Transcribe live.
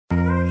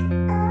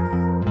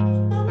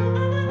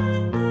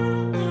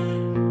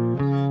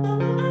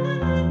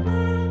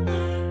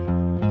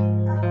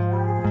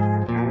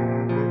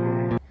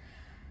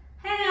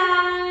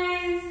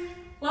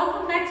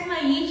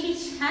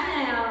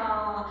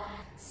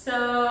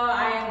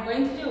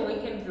going to do a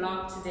weekend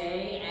vlog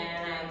today,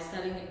 and I'm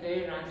starting it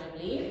very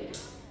randomly.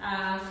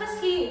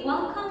 Firstly,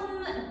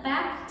 welcome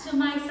back to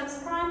my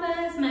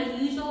subscribers, my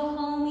usual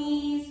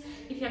homies.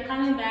 If you're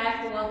coming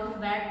back,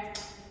 welcome back.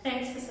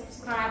 Thanks for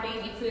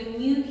subscribing. If you're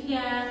new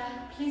here,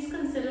 please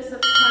consider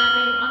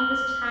subscribing. On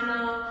this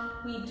channel,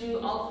 we do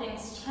all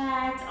things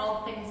chat,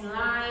 all things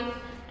live,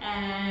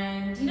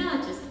 and you know,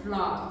 just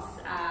vlogs,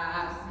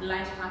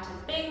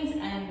 light-hearted things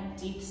and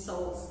deep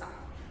soul stuff.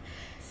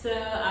 So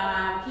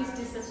please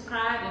do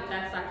subscribe if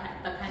that's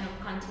the kind of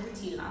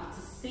content you love to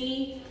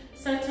see.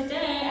 So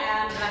today,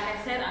 like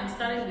I said, I'm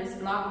starting this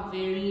vlog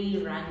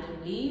very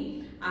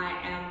randomly. I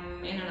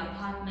am in an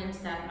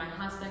apartment that my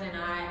husband and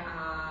I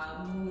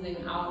are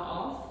moving out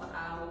of.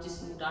 We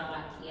just moved out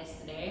like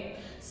yesterday.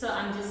 So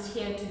I'm just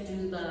here to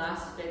do the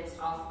last bits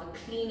of the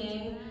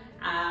cleaning.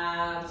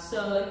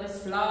 So in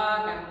this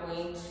vlog, I'm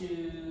going to,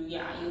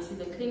 you'll see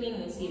the cleaning,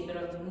 you'll see a bit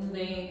of the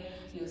moving,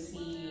 you'll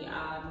see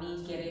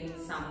me getting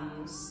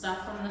some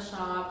stuff from the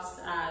shops.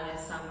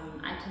 There's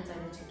some items I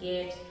need to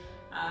get.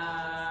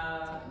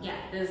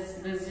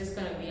 There's just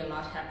gonna be a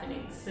lot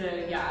happening. So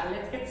yeah,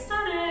 let's get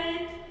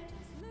started.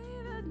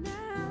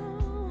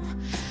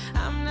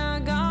 I'm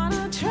not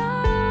gonna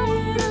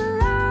try to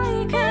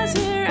lie, 'cause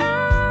here I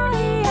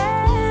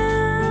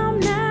am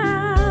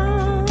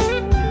now.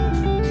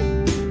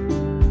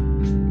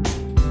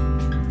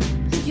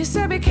 You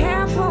said be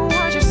careful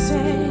what you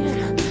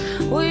say.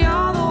 We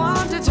are the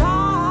ones to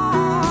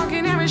talk.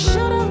 You never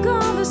should have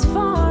gone this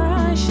far.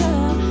 I should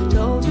have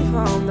told you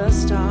from the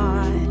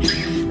start.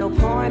 No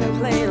point in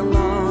playing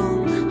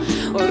along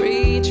or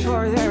reach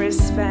for the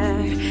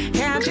respect.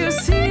 Can't you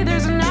see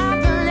there's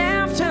nothing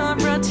left to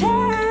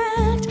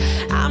protect?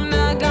 I'm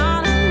not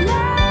gonna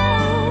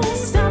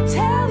last, I'll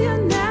tell you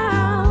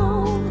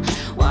now.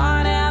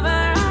 Whatever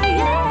I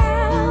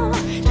am,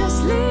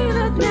 just leave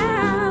it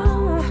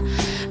now.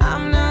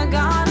 I'm not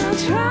gonna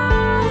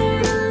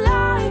try to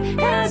lie,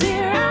 'cause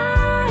here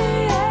I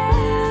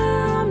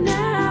am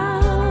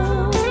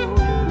now.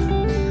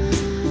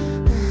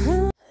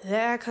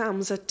 There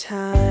comes a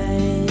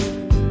time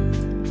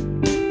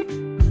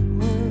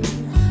when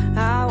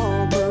I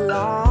won't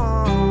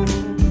belong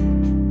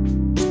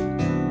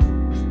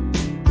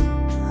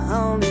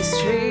on these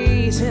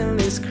streets, in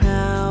these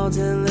crowds,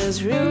 in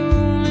this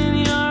room, in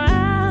your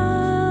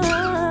eyes,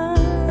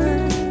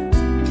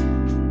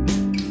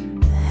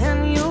 and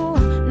you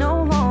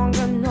no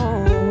longer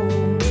know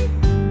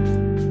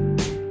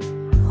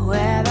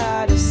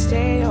whether to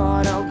stay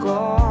or to go.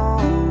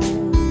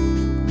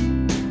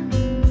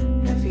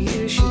 If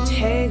you should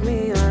take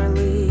me or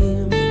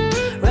leave me,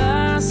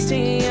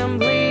 rusty and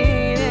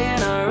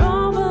bleeding, or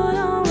over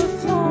on the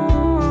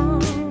floor.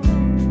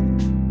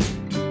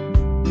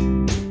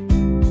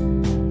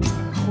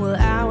 Well,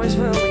 hours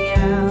will be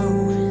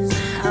hours.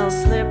 I'll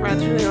slip right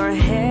through your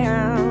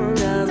hand.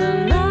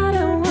 Doesn't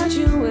matter what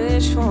you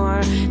wish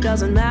for,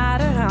 doesn't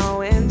matter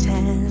how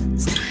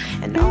intense.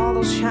 And all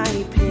those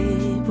shiny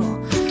people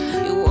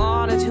you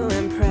wanted to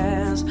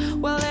impress,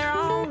 well, they're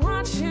all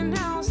watching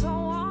now, so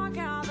walk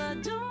out the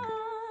door.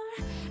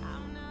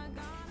 I'm not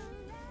gonna.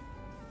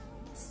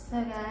 So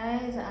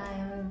guys,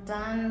 I'm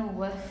done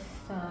with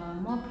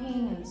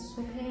mopping and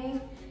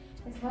sweeping.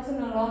 It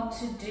wasn't a lot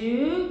to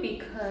do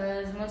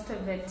because most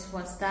of it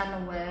was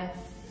done with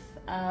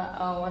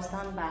was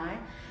done by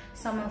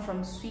someone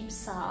from Sweep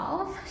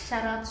South.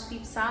 Shout out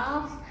Sweep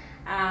South.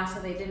 So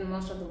they did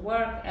most of the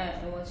work.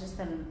 It was just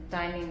a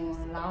dining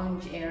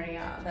lounge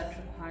area that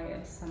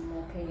required some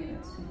mopping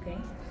and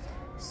sweeping.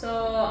 So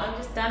I'm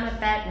just done with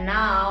that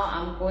now.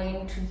 I'm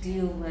going to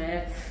deal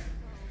with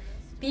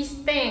these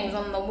things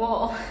on the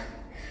wall.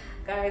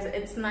 Guys,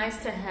 it's nice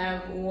to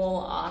have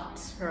wall art,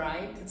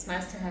 right? It's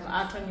nice to have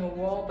art on your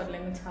wall, but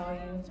let me tell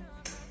you,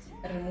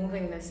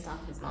 removing this stuff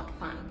is not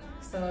fun.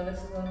 So this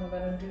is what I'm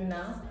gonna do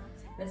now.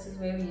 This is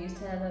where we used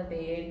to have a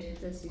bed.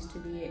 This used to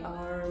be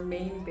our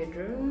main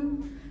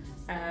bedroom,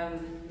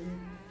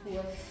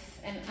 with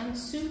an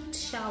ensuite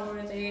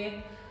shower there.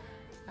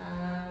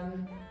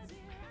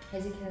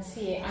 As you can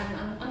see,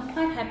 I'm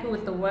quite happy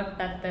with the work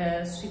that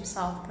the Sweep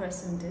South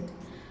person did.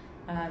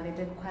 They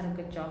did quite a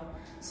good job.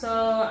 So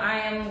I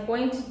am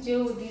going to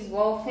deal with these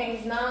wall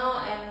things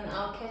now, and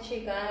I'll catch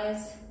you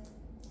guys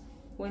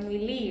when we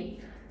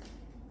leave.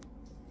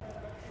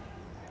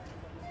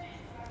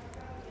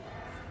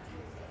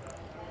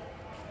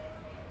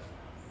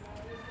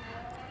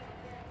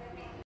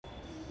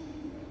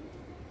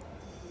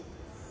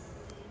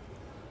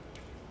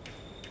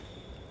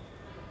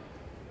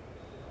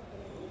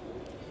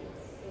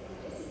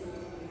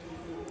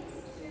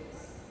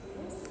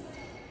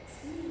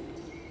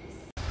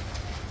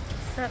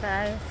 So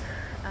guys,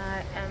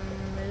 I am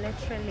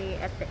literally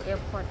at the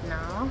airport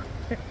now.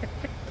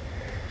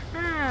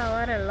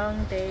 What a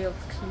long day of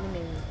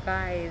cleaning,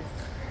 guys.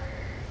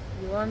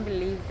 You won't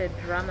believe the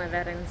drama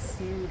that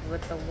ensued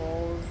with the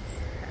walls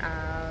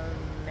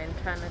and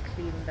trying to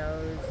clean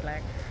those.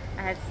 Like,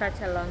 I had such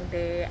a long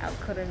day, I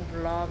couldn't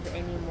vlog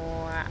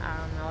anymore.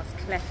 I was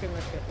clashing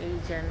with the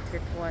agent.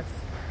 It was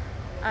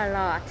a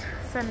lot.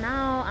 So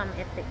now I'm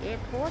at the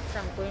airport.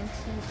 I'm going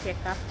to pick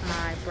up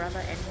my brother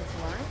and his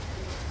wife.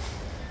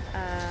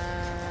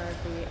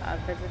 They are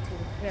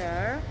visiting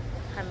here,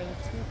 coming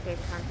to Cape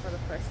Town for the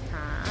first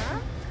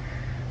time.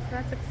 So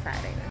that's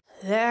exciting.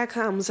 There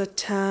comes a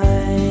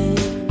time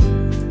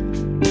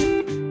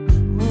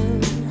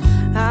when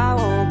I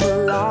won't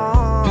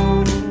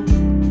belong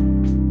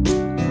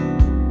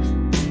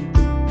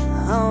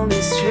on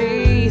these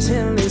streets,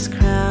 in these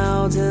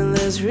crowds, in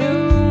this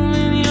room,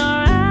 in your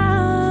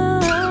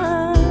eyes,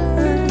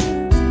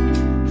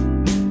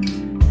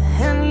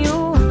 and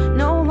you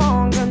no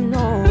longer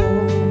know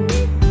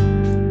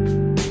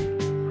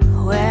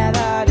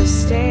whether to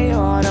stay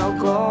or to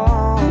go.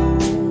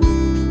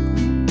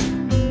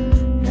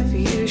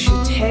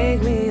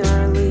 Take me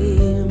or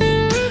leave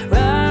me,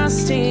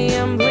 rusty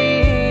and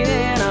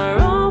bleeding, or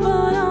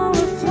over on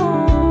the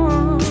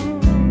floor.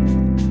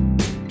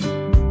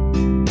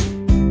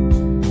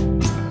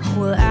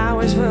 Well,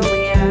 hours will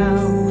be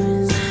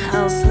hours.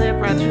 I'll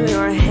slip right through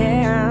your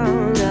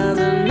hand.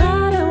 Doesn't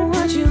matter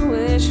what you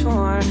wish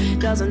for,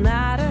 doesn't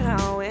matter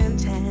how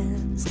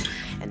intense,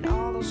 and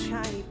all those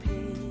shiny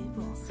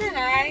people. So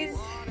guys,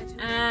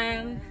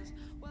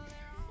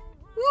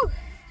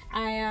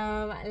 I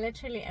am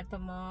literally at the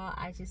mall.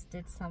 I just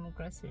did some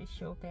grocery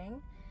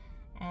shopping,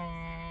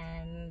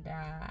 and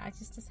I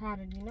just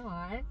decided, you know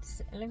what,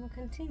 let me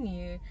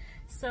continue.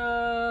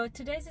 So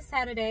today's a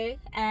Saturday,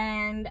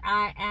 and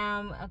I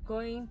am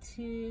going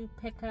to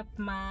pick up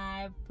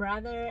my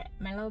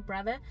little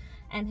brother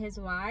and his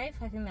wife.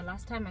 I think the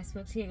last time I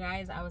spoke to you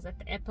guys, I was at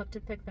the airport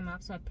to pick them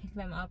up, so I picked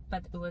them up,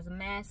 but it was a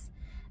mess.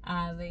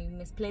 They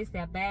misplaced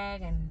their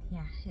bag, and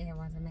yeah, it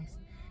was a mess.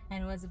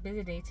 And it was a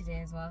busy day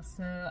today as well,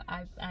 so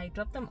I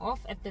dropped them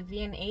off at the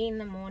V&A in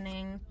the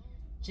morning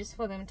just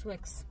for them to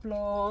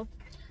explore.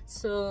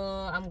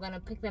 So I'm gonna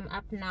pick them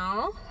up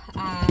now.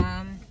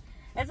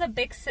 As a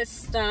big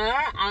sister,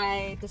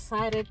 I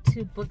decided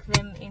to book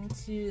them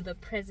into the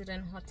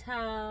President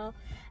Hotel.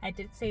 I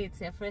did say it's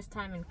their first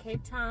time in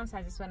Cape Town, so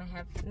I just want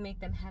to make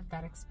them have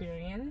that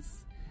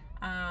experience.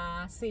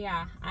 So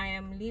yeah, I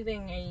am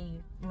leaving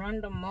a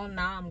random mall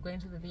now. I'm going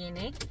to the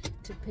V&A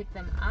to pick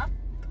them up,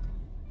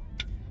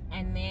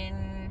 and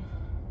then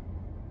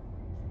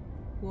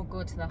we'll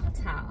go to the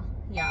hotel.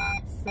 Yeah,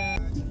 so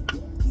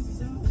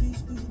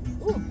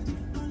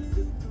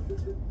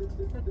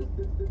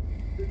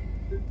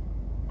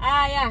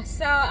yeah,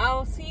 so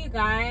I'll see you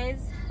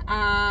guys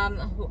I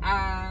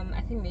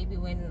think maybe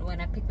when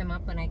I pick them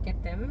up, when I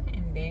get them,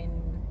 and then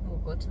we'll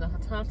go to the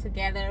hotel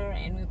together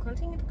and we'll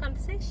continue the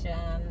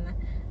conversation.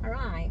 All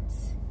right,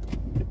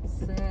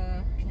 so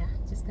yeah,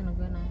 just gonna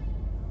go now.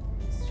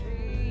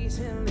 Streets,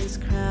 in these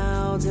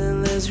crowds,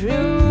 in this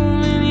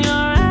room, in your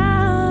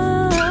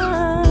eyes,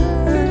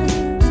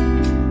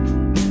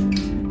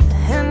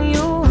 and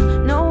you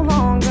no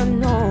longer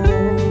know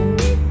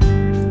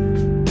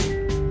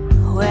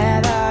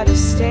whether to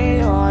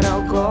stay or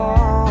to go.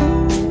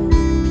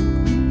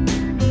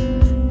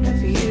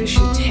 If you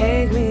should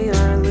take me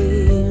or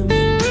leave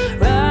me,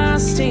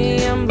 rusty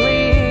and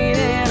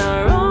bleeding,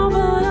 or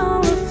over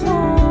on the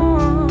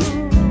floor.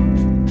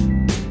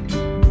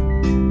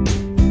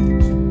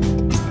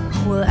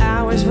 Well,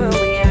 hours will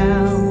be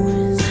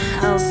hours.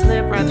 I'll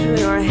slip right through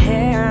your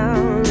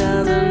hand.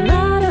 Doesn't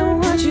matter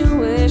what you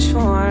wish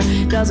for,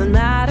 doesn't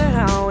matter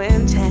how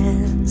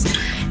intense,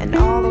 and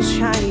all those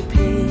shiny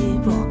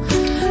people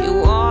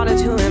you wanted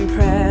to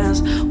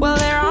impress, well,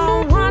 they're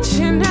all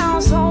watching now,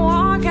 so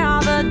walk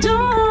out the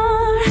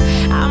door.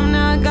 I'm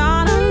not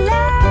gonna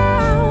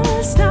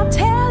last, I'll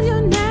tell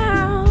you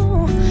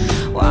now.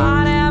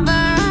 Whatever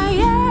I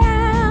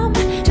am,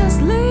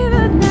 just leave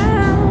it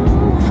now.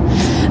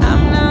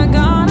 I'm not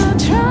gonna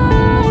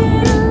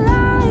try to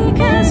lie,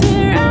 'cause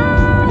here I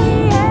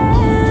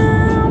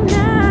am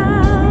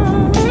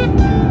now.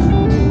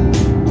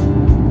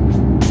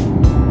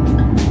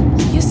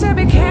 You said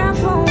be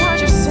careful what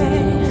you say.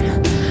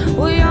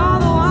 Well, you're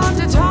the one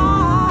to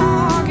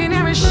talk, and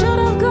never should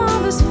have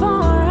gone this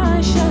far.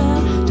 I should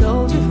have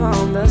told you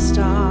from the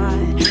start.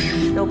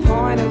 No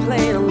point in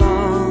playing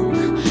along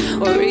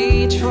or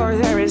reach for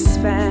their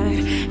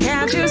respect.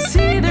 Can't you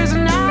see there's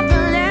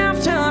nothing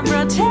left to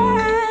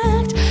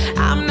protect?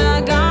 I'm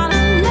not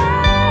gonna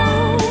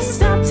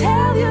last, I'll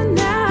tell you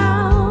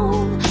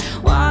now.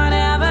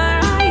 Whatever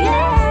I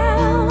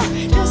am,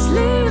 just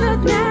leave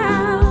it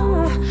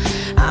now.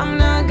 I'm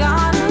not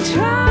gonna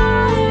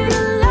try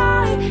to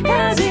lie,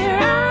 'cause here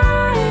I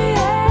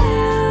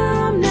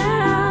am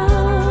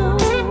now.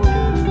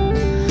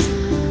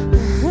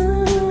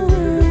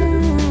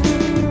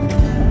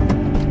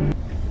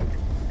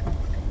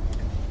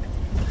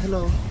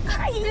 Hello.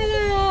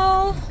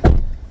 Hello.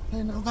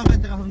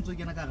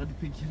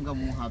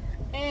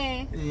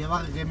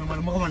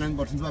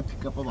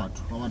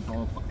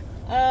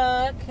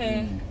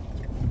 Okay.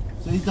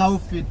 So it's how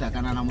fit I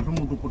can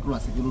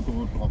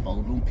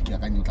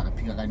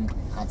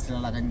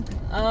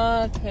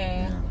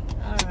Okay.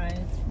 All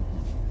right.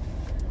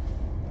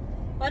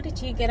 What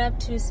did you get up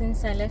to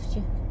since I left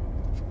you?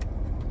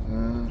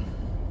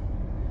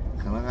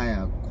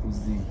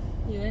 cruising.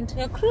 You went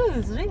to a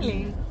cruise,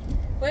 really?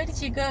 Where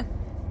did you go?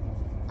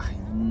 I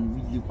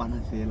really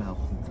wanna feel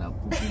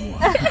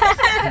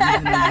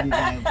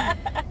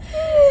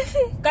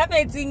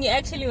You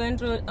actually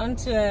went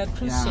onto a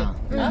cruise ship.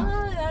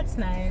 Oh, that's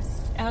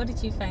nice. How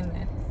did you find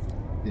that?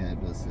 Yeah, it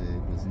was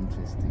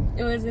interesting.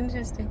 It was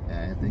interesting.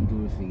 Yeah, I think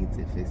we think it's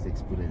a first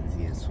experience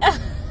here, so it's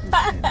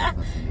kind of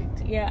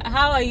fascinating. Yeah.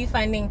 How are you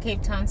finding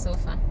Cape Town so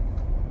far?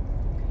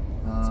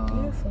 It's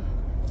beautiful.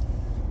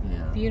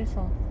 Yeah.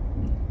 Beautiful.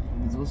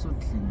 It's also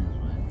clean as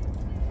well.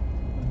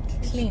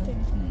 Clean.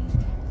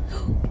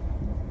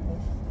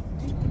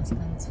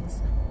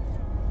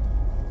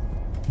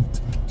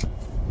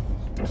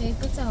 Okay,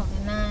 good job.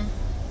 Nah,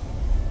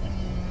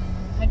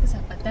 I guess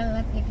I'm better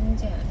at taking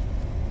care.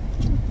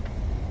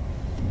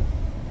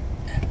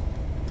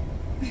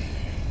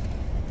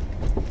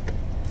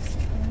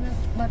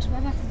 But what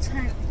about the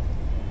time?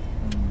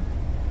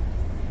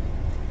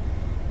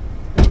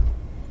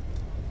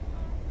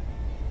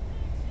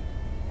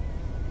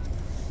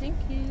 Thank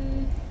you.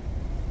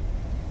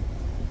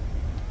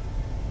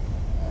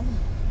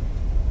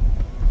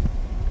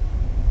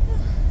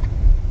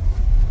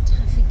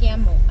 Traffic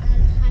jam.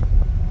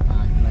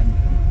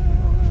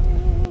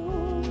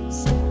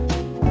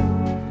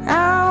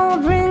 I'll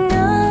bring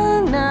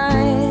a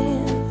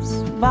nice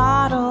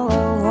bottle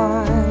of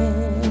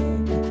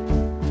wine,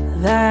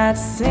 that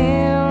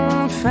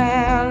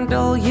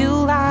Zinfandel you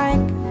like.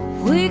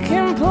 We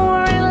can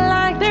pour it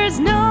like there's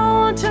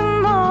no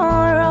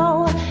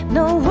tomorrow,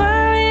 no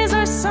worries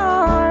or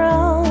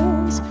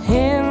sorrows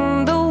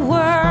in the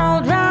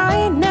world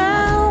right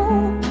now.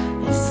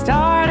 It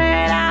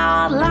started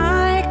out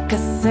like a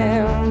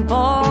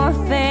simple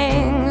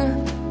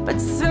thing, but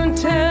soon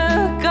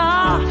took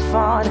off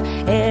on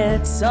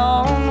its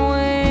own wings.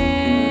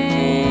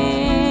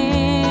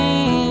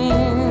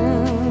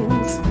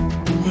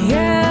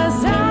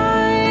 Yes,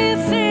 I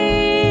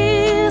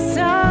see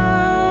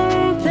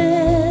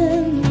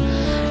something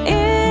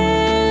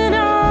in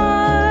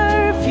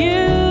our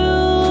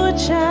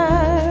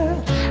future.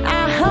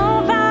 I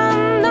hope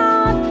I'm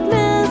not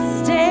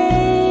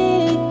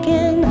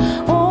mistaken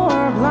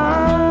or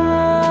blind,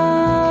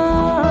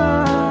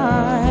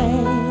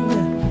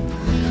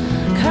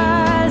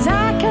 'cause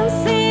I can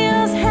see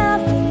us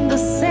having the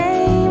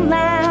same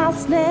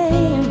last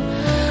name.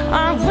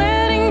 Our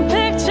wedding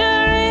picture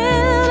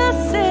in a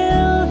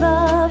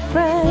silver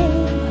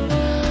frame.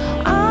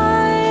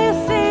 I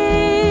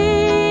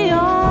see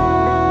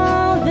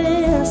all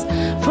this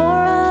for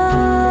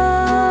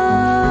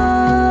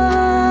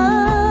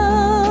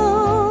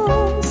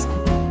us.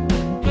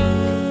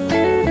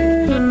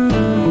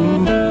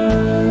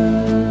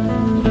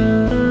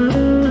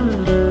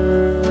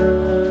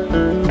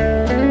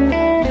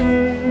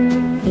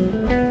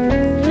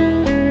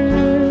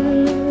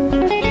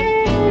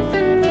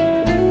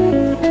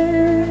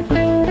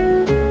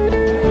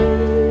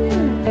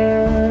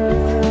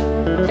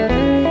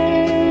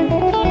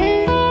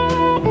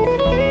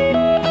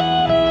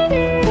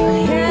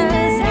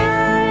 Yes, I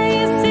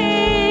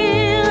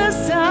see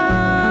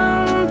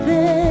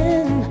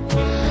something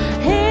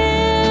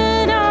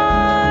in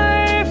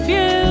our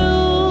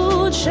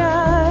future.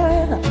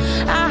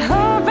 I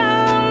hope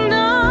I'm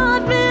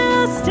not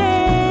mistaken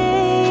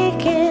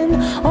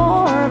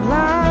or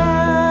blind,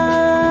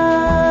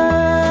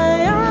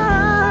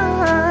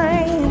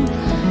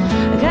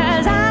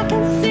 'cause I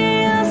can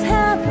see us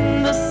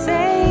having the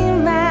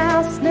same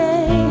last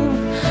name.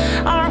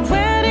 Our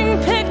wedding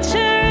picture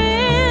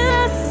in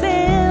a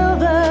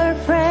silver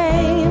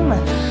frame.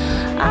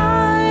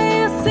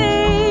 I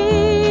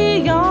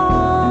see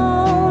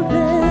all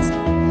this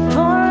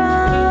for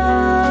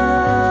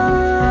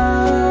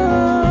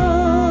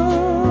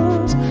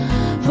us,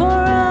 for us.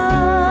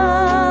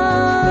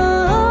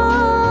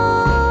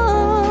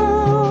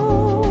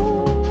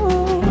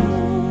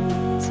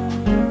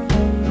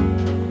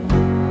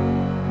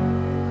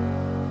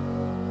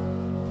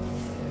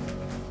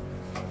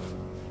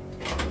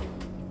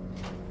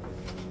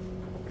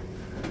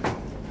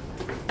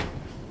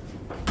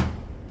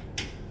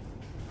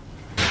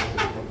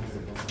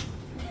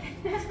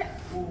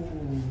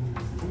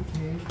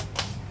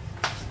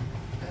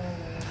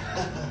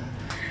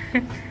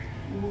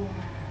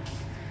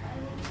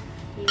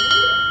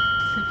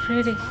 So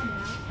pretty.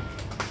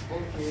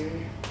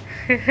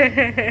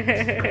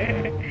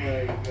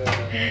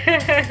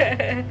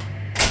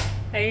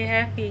 Are you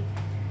happy?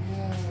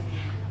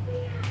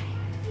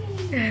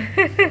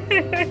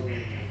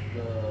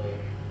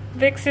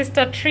 Big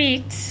sister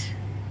treat.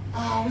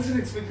 I wasn't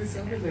expecting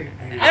something like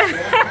this.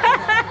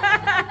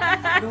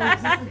 No, I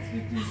was just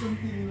expecting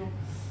something, you know.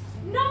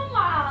 No,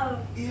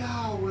 love.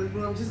 Yeah, well,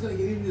 no, I'm just gonna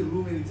get in the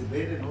room and it's a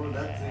bed and all,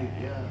 that's it,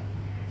 yeah.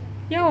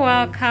 You're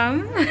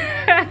welcome.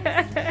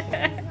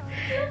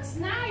 Looks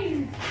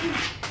nice.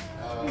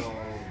 Oh,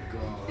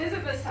 God. This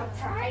is a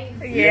surprise.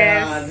 Yes.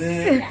 Yeah,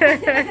 then.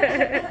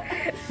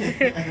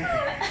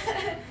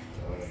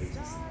 Oh, it's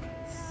just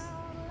nice.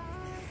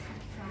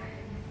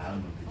 I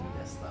don't know if you do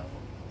that stuff, of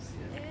course,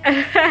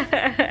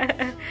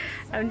 yeah.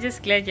 I'm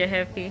just glad you're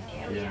happy.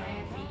 Yeah.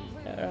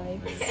 All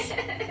Right.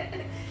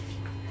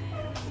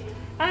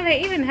 Oh,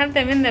 they even have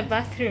them in the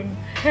bathroom.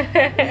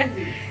 Yeah,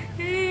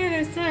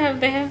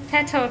 they have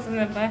petals in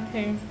the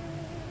bathroom.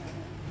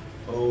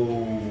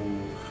 Oh.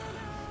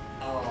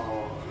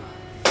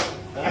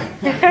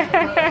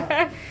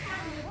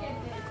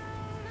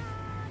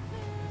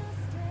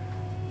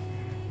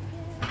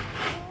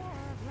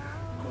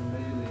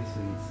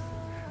 Congratulations.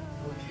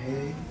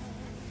 Okay.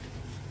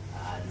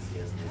 This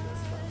year's never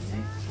stuff,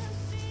 eh?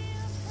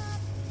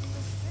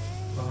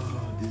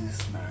 Oh, this is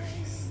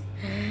nice.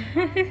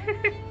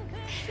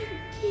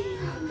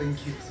 Thank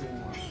you so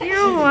much.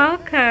 You're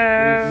welcome.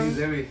 It means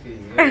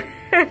everything. Right?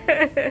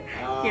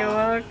 You're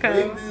I welcome.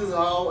 think this is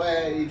how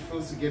it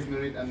feels to get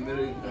married and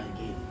married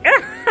again.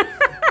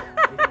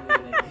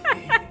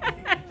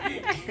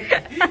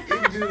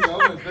 This is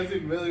how a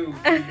person really will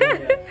feel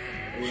that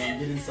I'm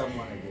getting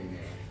someone again.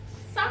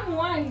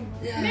 Someone.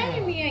 Marry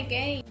me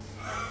again.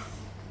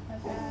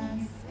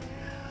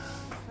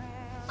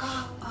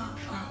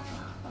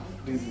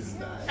 This is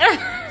nice.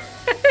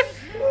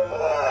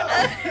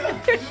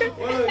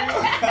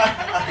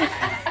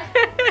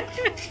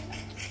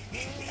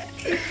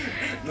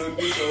 No,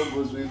 this all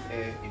goes with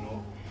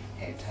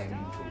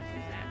timing to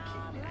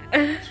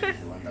she's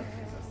the one that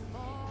plays us.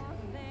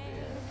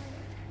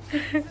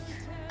 Yeah.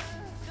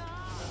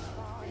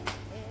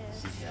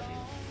 She's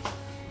having.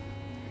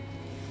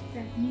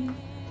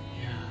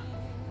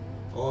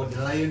 Yeah. Oh,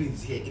 the lion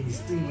is here. It is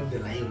still not the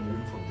lion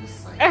moving from this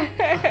side.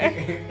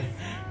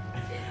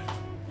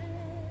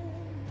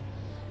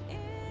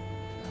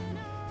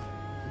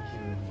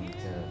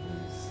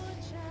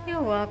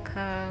 You're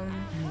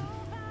welcome.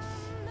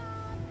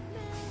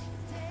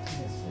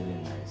 It's very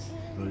nice.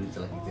 No, it's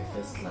like it's a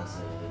first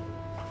class.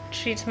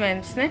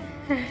 Treatments, ne?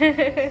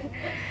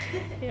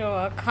 You're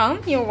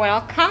welcome. You're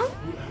welcome.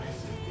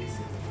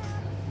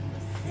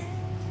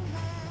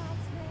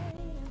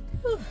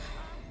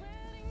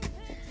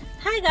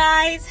 Hi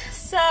guys.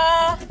 So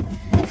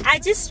I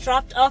just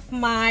dropped off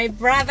my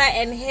brother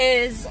and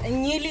his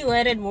newly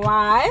wedded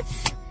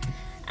wife.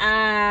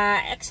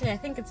 Actually I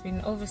think it's been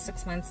over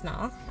 6 months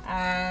now,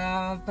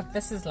 but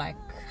this is like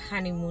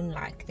honeymoon,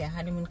 like their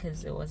honeymoon,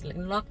 because it was like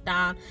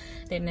lockdown.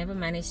 They never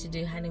managed to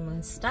do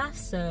honeymoon stuff,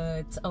 so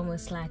it's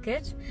almost like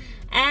it.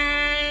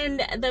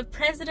 And the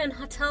President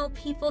Hotel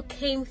people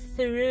came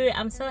through.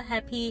 I'm so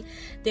happy.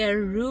 Their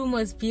room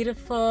was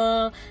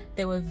beautiful.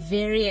 They were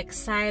very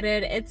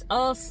excited. It's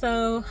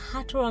also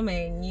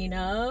heartwarming, you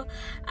know.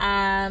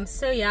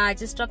 So yeah, I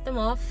just dropped them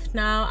off.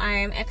 Now I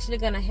am actually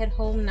gonna head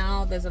home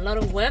now. There's a lot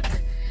of work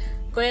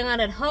going on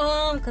at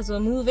home because we're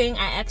moving.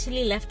 I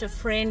actually left a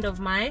friend of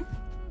mine.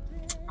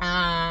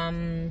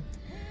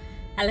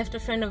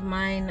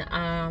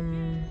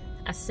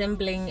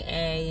 Assembling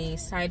a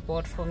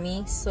sideboard for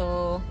me.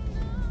 So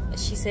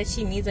she said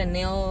she needs a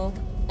nail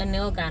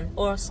gun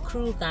or a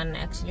screw gun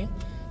actually.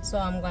 So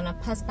I'm gonna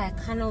pass by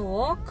Canal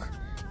Walk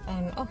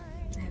and I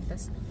have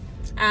this.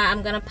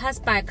 I'm gonna pass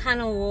by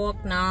Canal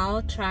Walk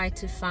now, try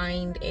to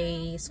find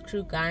a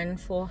screw gun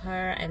for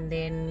her, and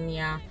then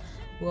yeah,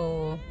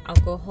 I'll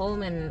go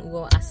home and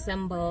we'll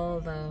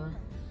assemble the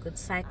good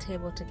side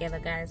table together,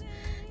 guys.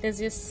 There's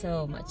just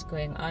so much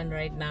going on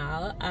right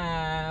now,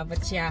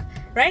 but yeah,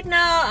 right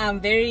now I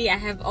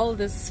have all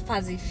these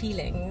fuzzy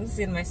feelings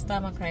in my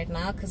stomach right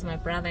now because my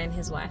brother and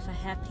his wife are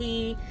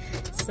happy.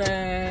 So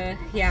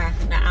yeah,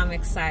 I'm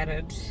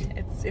excited.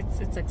 It's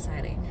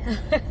exciting.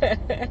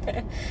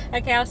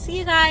 Okay, I'll see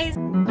you guys.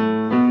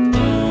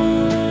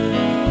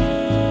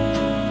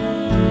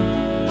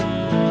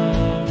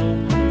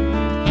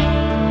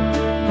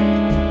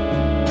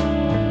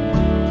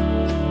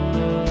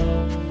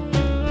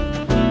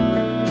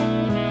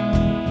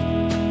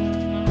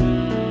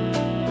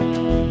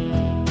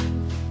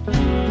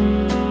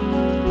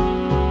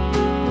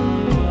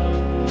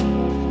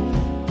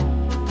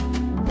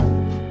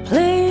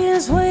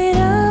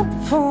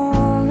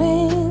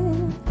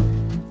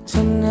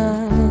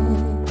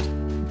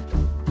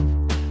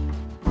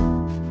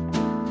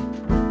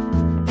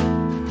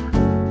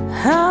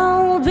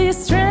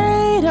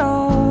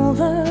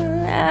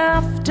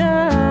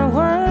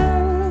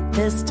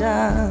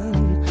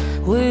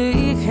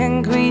 We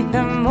can greet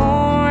the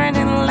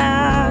morning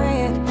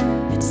light.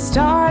 It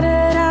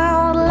started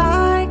out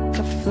like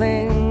a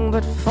fling,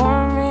 but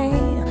for me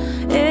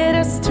it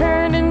has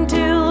turned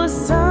into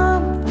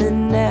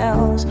something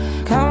else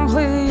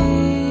completely.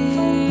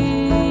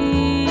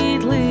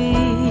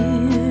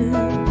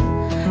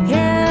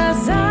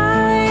 Yes,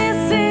 I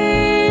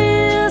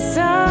see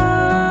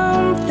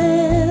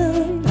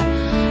something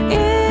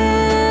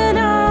in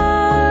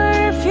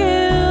our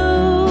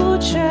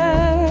future.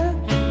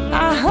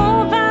 I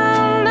hope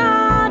I'm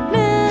not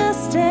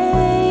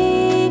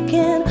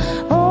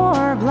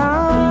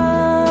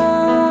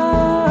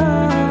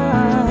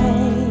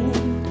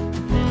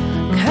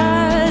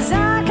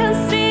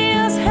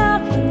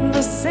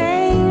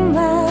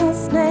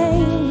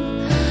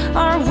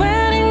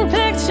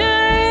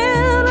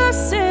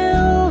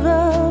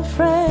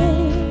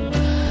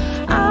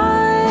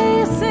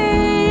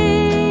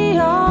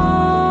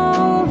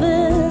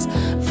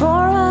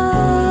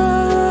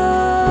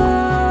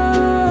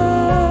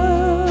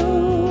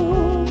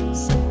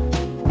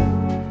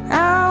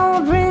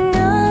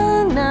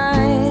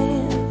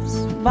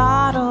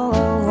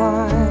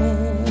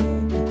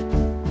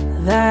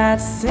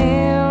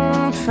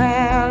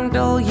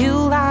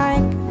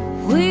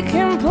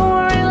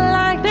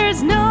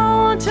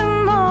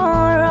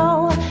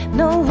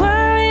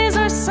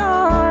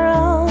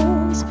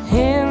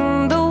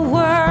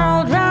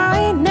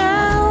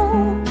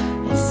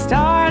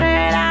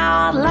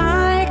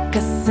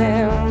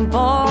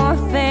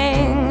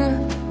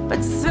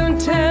but soon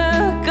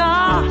took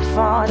off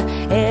on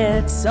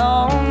its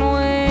own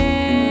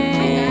way.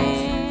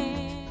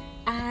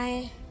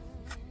 I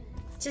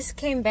just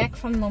came back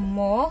from the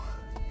mall,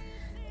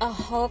 a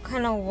whole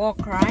kind of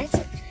walk, right?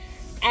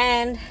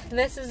 And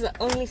this is the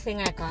only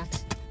thing I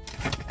got.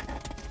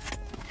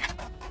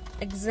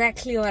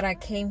 Exactly what I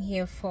came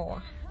here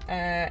for,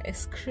 a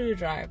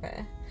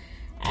screwdriver.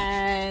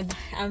 And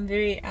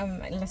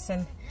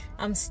listen,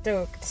 I'm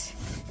stoked.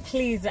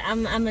 Please,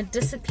 I'm a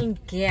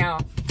disciplined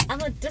girl.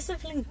 I'm a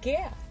disciplined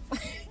girl.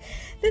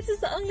 This is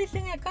the only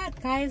thing I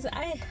got, guys.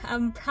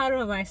 I'm proud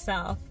of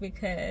myself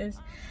because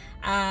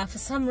for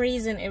some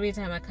reason, every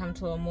time I come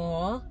to a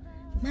mall,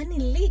 money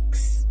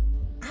leaks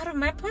out of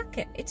my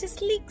pocket. It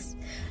just leaks.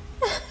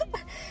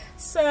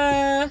 So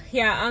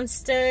yeah, I'm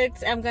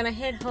stoked. I'm gonna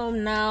head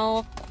home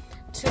now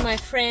to my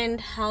friend,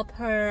 help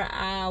her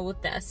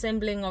with the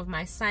assembling of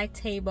my side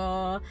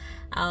table,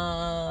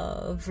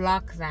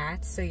 vlog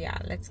that. So yeah,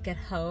 let's get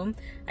home.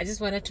 I just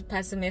wanted to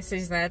pass a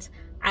message that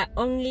I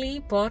only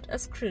bought a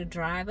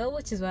screwdriver,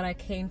 which is what I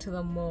came to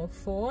the mall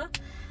for.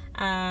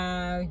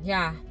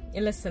 Yeah,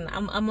 listen,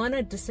 I'm on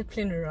a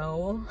discipline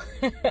roll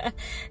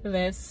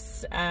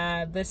this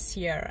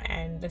year,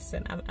 and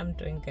listen, I'm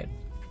doing good.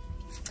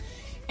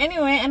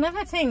 Anyway,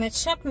 another thing that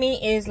shocked me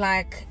is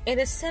like it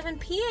is 7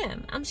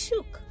 p.m. I'm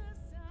shook.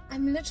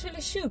 I'm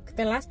literally shook.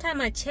 The last time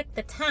I checked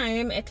the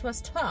time, it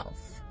was 12,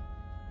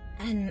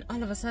 and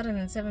all of a sudden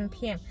it's 7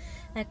 p.m.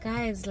 Like,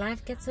 guys,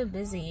 life gets so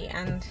busy,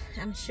 and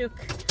I'm shook.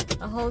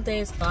 A whole day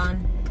is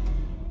gone,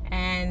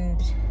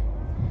 and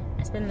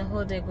I spent the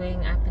whole day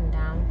going up and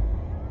down.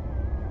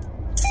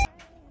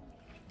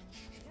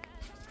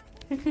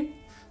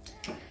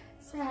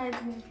 Sad.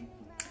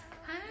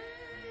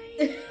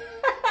 Hi.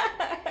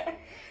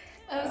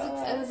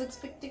 I was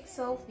expecting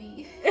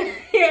selfie.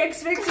 You're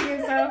expecting a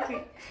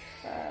selfie.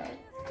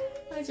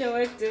 How's your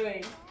work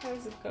doing?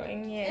 How's it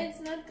going? Yeah.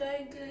 It's not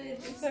going good.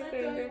 It's not not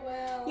going going good.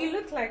 well. You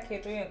look like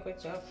you're doing a good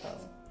job,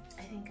 though.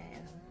 I think I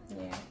am.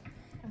 Yeah.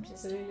 I'm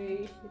just You're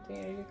doing a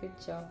really good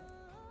job.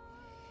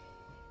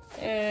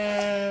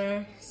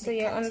 So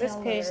you're on this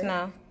page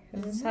now.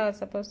 This is how it's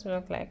supposed to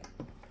look like.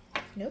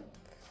 Nope.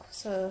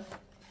 So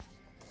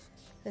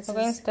this We're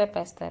going is, step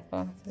by step.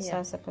 Oh, this is Yeah.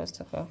 how it's supposed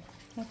to go.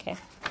 Okay.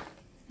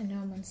 and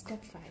now I'm on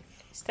step 5.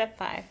 Step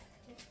 5.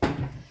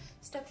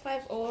 Step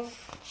 5 of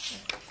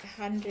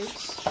 100.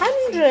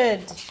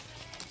 100.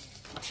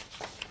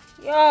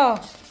 Yo.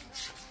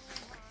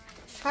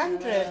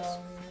 100.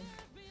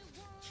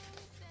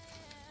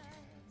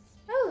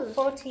 Oh,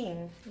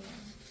 14.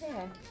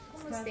 Yeah.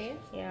 almost there.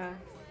 Yeah.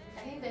 I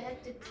think they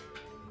had to.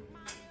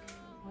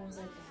 What was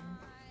I done?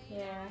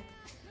 Yeah.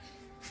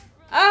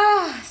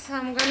 So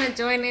I'm gonna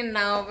join in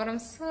now, but I'm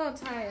so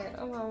tired.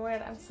 Oh my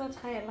word, I'm so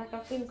tired. Like,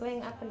 I've been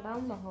going up and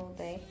down the whole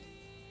day.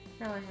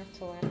 Now I have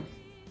to work.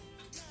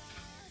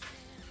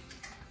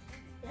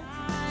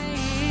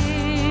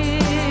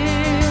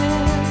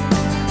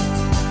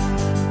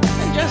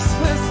 Just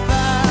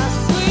whisper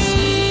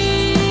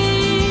sweet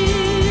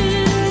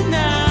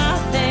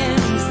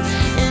nothings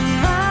in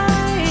my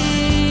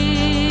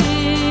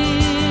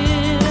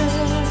ear.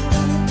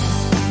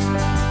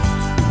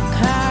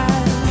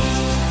 'Cause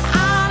I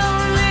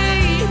don't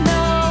need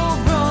no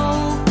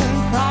broken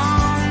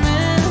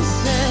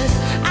promises.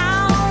 I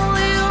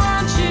only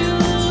want you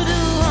to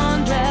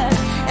undress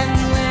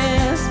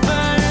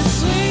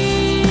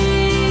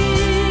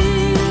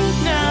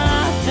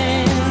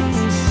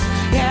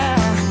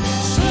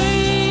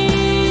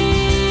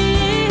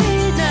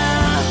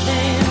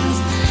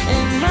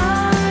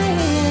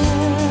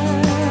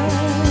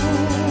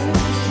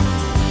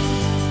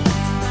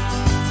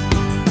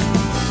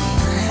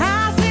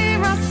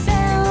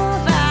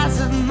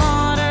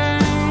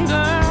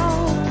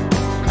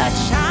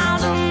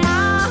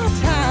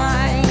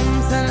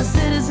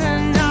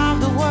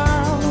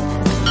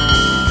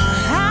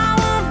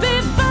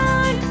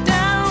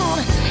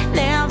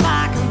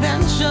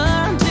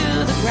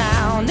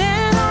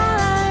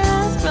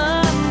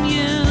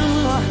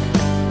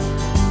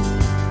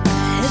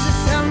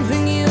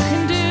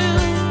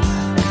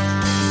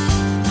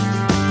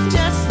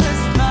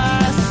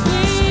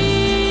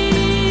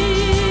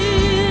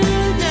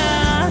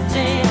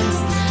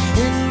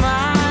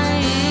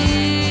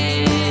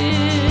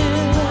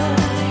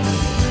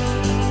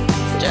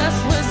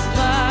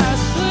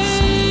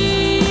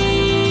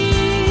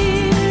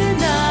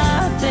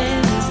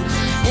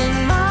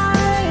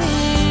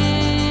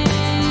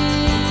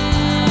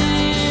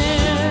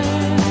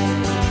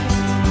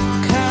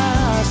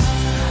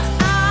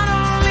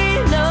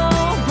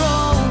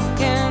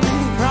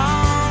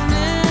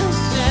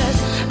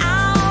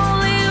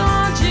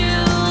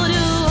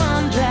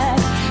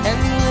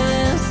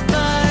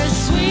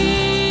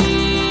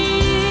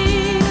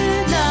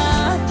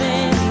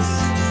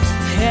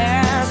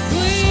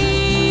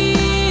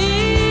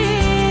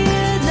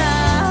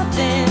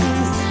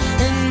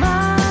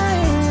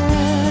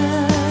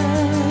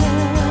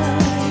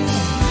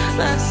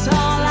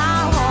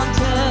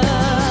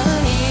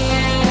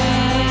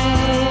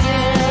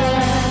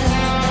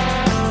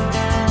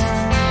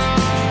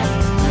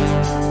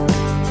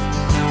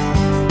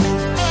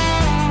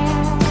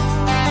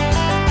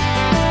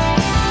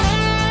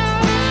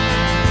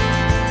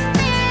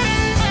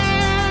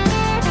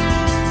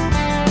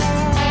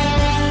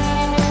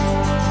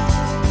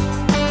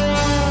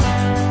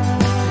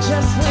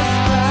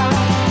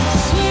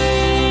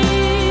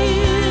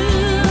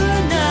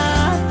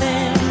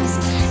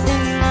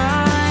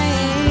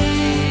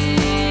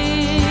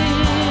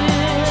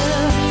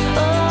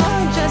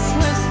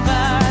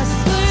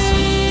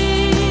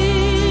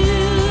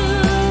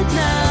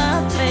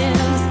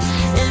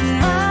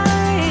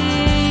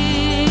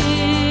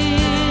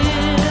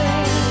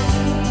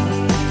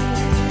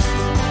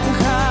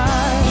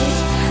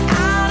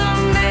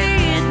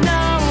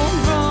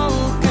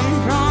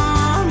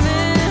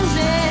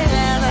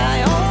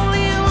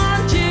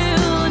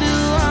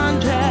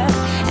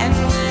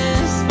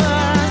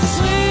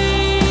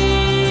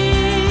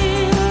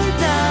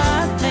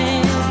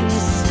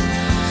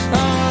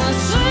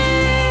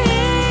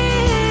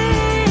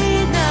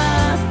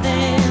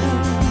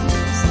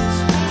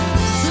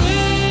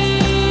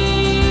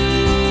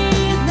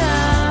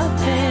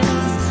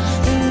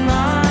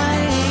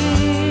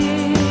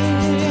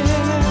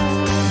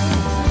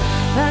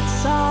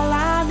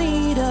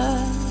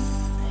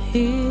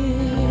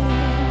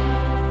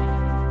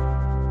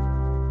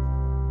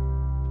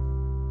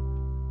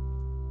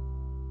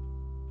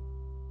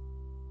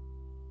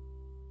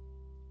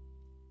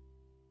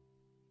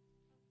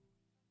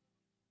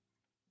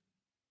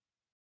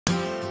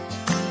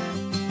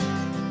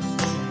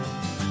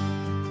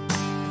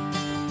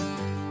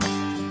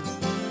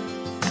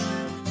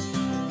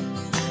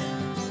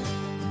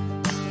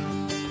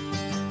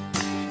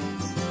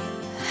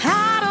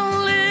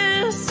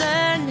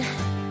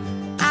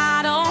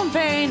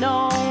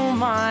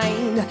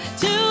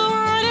to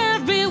what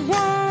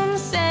everyone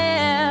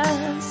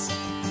says.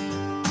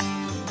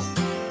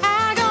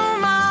 I go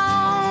my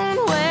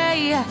own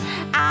way,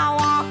 I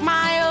walk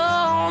my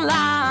own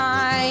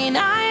line.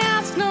 I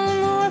ask no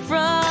more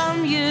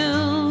from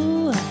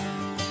you.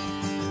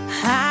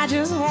 I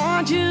just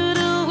want you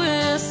to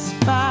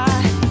whisper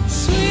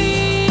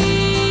sweet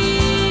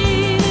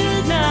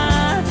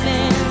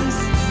nothings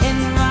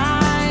in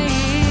my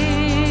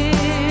ear.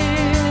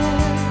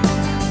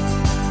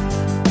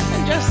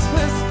 And just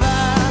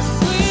whisper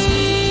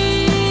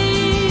sweet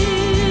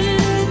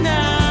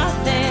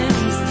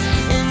nothings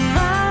in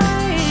my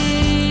ear.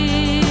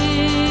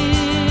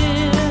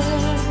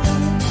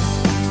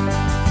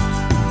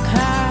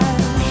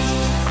 'Cause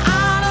I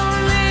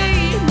don't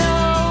need no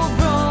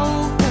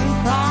broken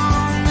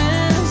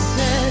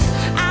promises.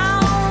 I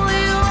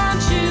only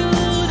want you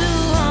to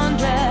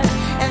undress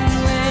and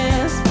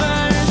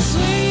whisper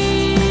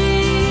sweet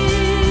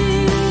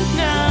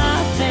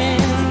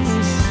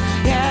nothings.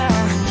 Yeah,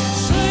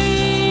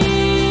 sweet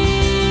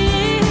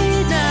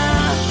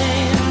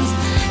nothings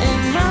in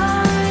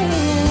my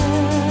ear.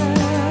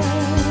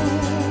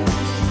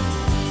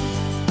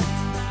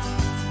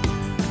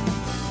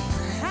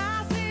 I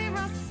see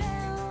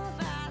myself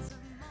as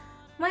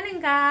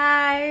Morning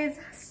guys,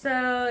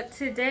 so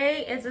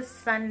today is a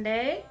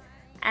Sunday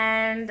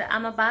and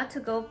I'm about to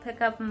go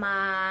pick up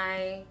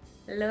my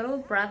little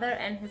brother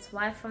and his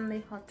wife from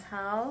the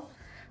hotel.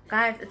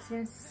 Guys, it's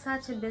been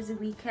such a busy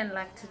weekend.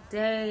 Like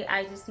today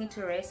I just need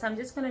to rest, so I'm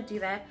just gonna do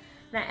that.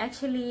 Now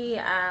actually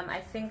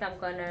I think I'm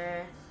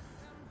gonna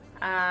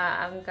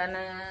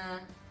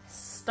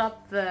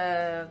stop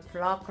the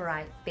vlog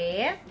right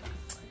there.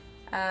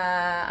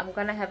 I'm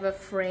gonna have a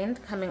friend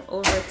coming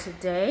over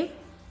today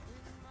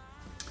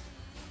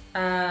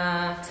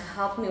to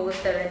help me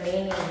with the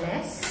remaining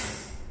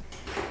mess.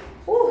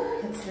 Ooh,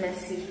 it's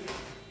messy.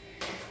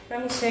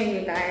 Let me show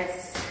you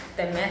guys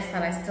the mess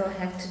that I still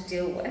have to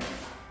deal with.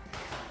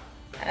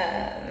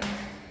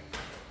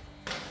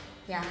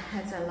 Yeah,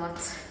 that's a lot.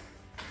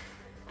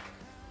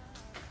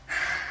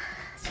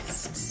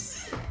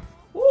 Just,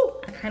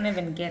 woo, I can't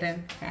even get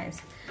in,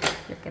 guys.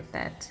 Look at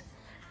that.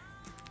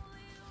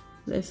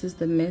 This is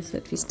the mess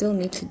that we still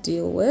need to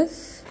deal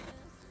with.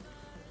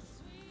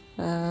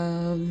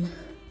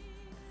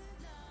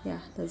 Yeah,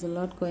 there's a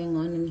lot going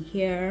on in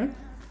here.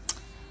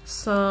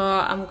 So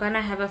I'm gonna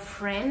have a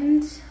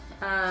friend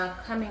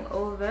coming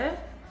over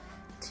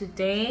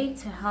today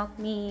to help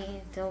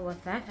me deal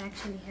with that. I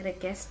actually had a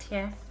guest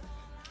here.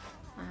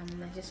 I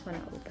just want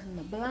to open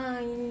the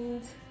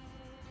blinds.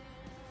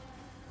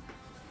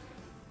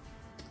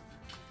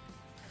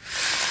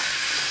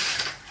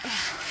 Oh,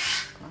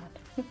 God.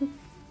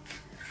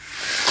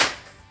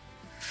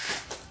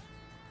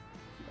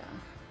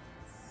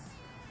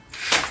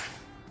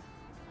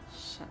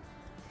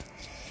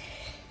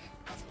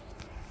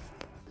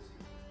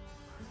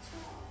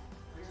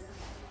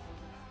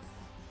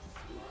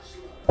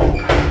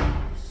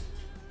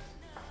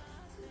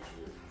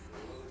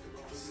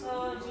 So,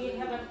 do you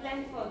have a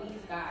plan for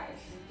these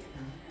guys?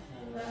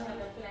 You don't have a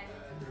plan.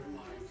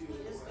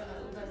 You're just gonna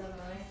open them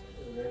away.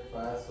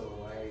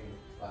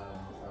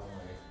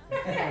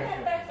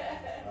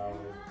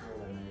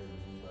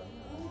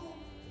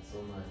 So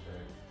much,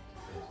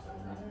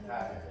 I'm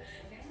tired.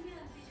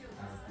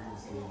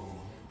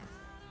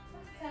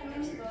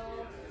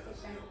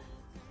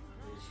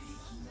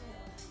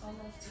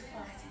 Almost 12.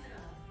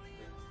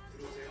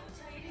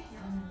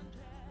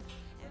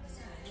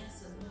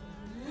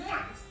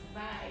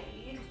 Bye.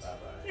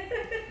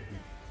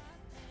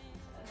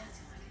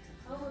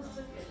 Almost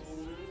took it.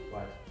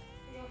 What?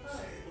 Your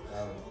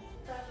phone.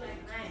 Felt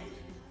like mine.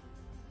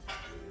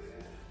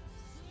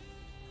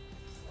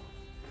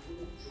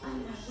 Oh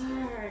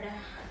my word.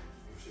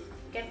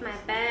 Get my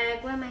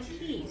bag. Where are my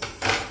keys?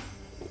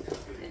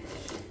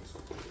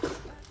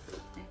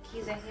 My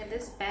keys are here.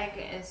 This bag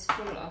is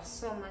full of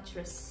so much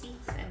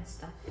receipts and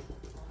stuff.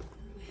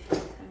 I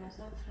must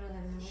not throw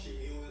them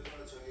away.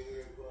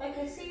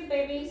 Okay, see you,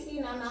 baby. See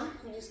you, Nana.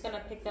 I'm just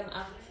gonna pick them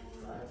up.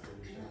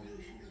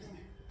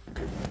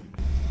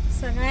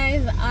 So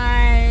guys,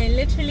 I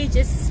literally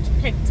just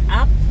picked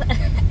up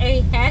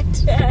a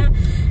hat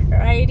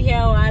right here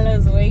while I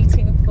was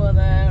waiting for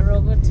the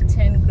robot to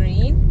turn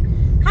green.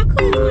 How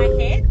cool is my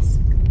hat?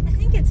 I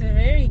think it's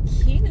very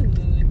cute.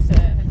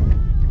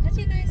 What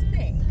do you guys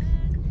think?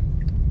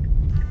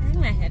 I think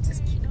my hat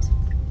is cute.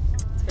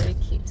 It's very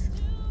cute.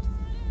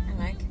 I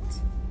like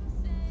it.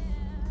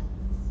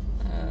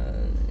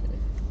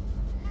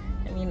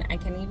 I mean, I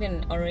can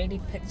even already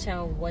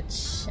picture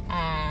which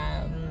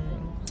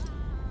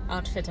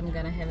outfit I'm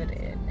gonna have it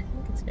in. I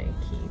think it's very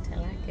cute. I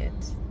like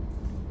it.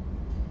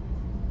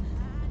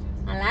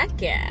 I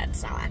like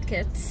it. I like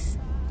it.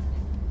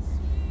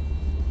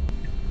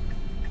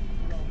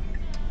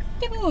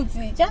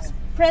 Just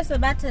press the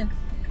button.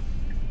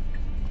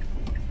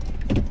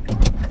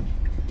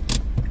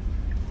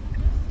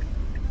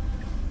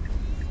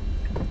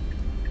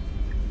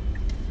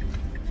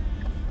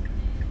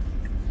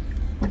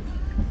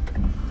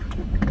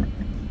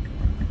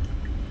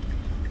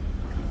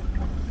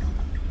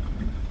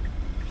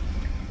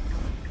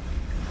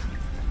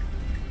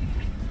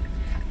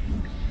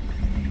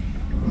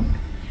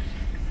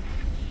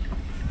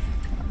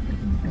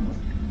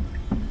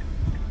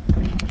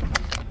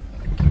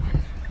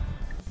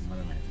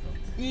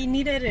 You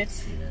needed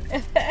it.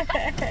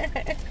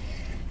 Yeah.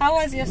 How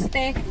was your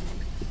stay?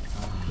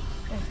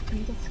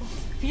 Beautiful.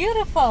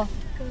 Beautiful.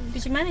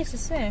 Did you manage to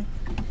swim?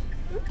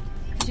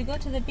 Did you go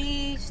to the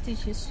beach? Did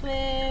you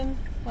swim?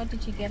 What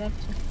did you get up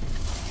to?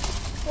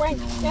 When?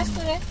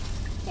 Yesterday?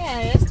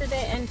 Yeah,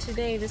 yesterday and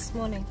today, this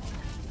morning.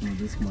 No,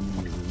 this morning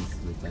we didn't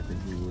sleep. I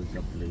think we woke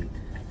up late.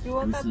 You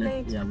woke up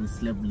late? Yeah, we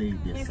slept late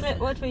yesterday. You slept,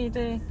 what were you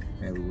doing?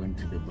 Yeah, we went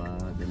to the bar,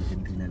 then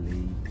had dinner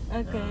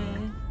late. Okay.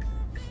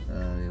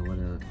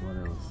 What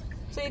else?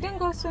 So you didn't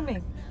go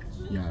swimming?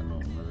 Yeah,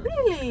 no.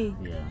 Really?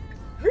 Yeah.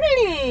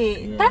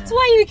 Really? Yeah. That's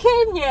why you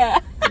came here?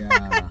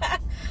 Yeah.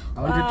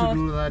 I wanted to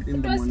do that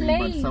in the was morning,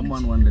 but late.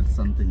 someone wanted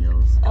something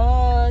else.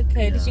 Oh,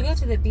 okay. Did Yeah. you go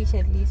to the beach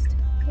at least?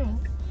 No.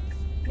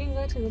 Didn't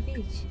go to the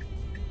beach?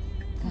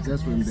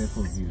 Just went there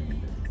for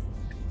viewing.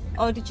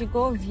 Oh, did you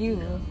go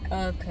view?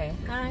 Okay.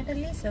 Alright, at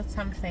least that's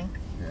something.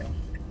 Yeah.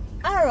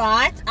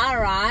 Alright.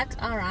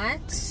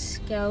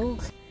 Go.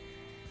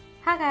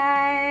 Hi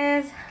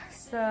guys.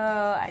 So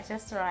I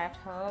just arrived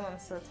home. I'm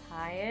so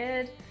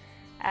tired.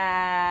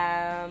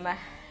 My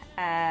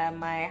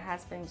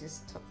husband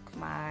just took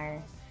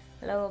my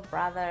little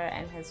brother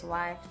and his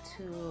wife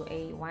to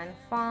a wine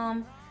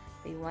farm.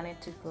 They wanted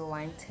to go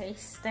wine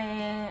tasting,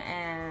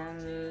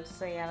 and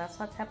so yeah, that's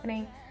what's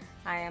happening.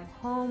 I am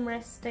home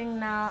resting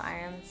now. I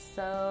am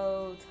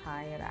so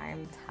tired. I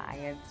am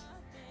tired.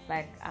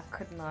 Like, I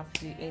could not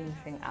do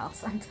anything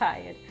else. I'm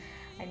tired.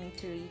 I need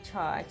to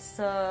recharge.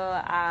 So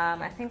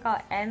I think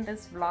I'll end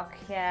this vlog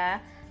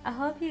here. I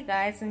hope you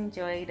guys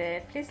enjoyed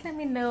it. Please let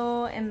me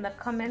know in the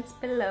comments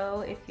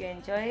below if you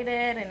enjoyed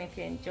it and if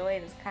you enjoy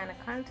this kind of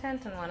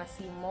content and want to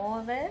see more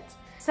of it.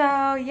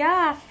 So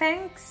yeah,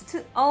 thanks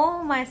to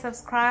all my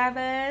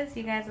subscribers.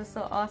 You guys are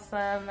so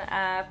awesome.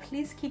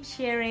 Please keep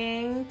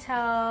sharing.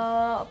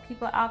 Tell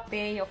people out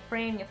there, your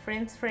friend, your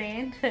friend's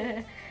friend,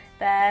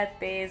 that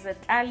there's a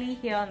tally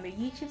here on the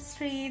YouTube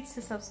streets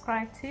to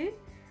subscribe to.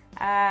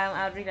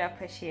 I'd really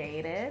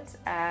appreciate it.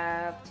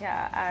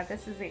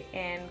 This is the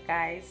end,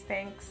 guys.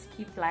 Thanks.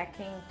 Keep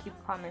liking, keep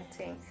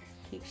commenting,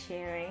 keep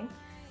sharing.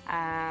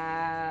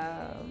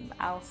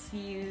 I'll see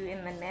you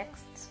in the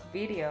next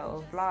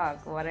video,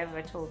 vlog, whatever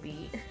it will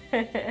be.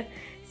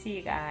 See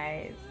you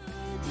guys.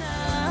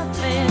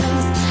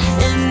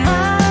 Nothing's in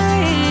my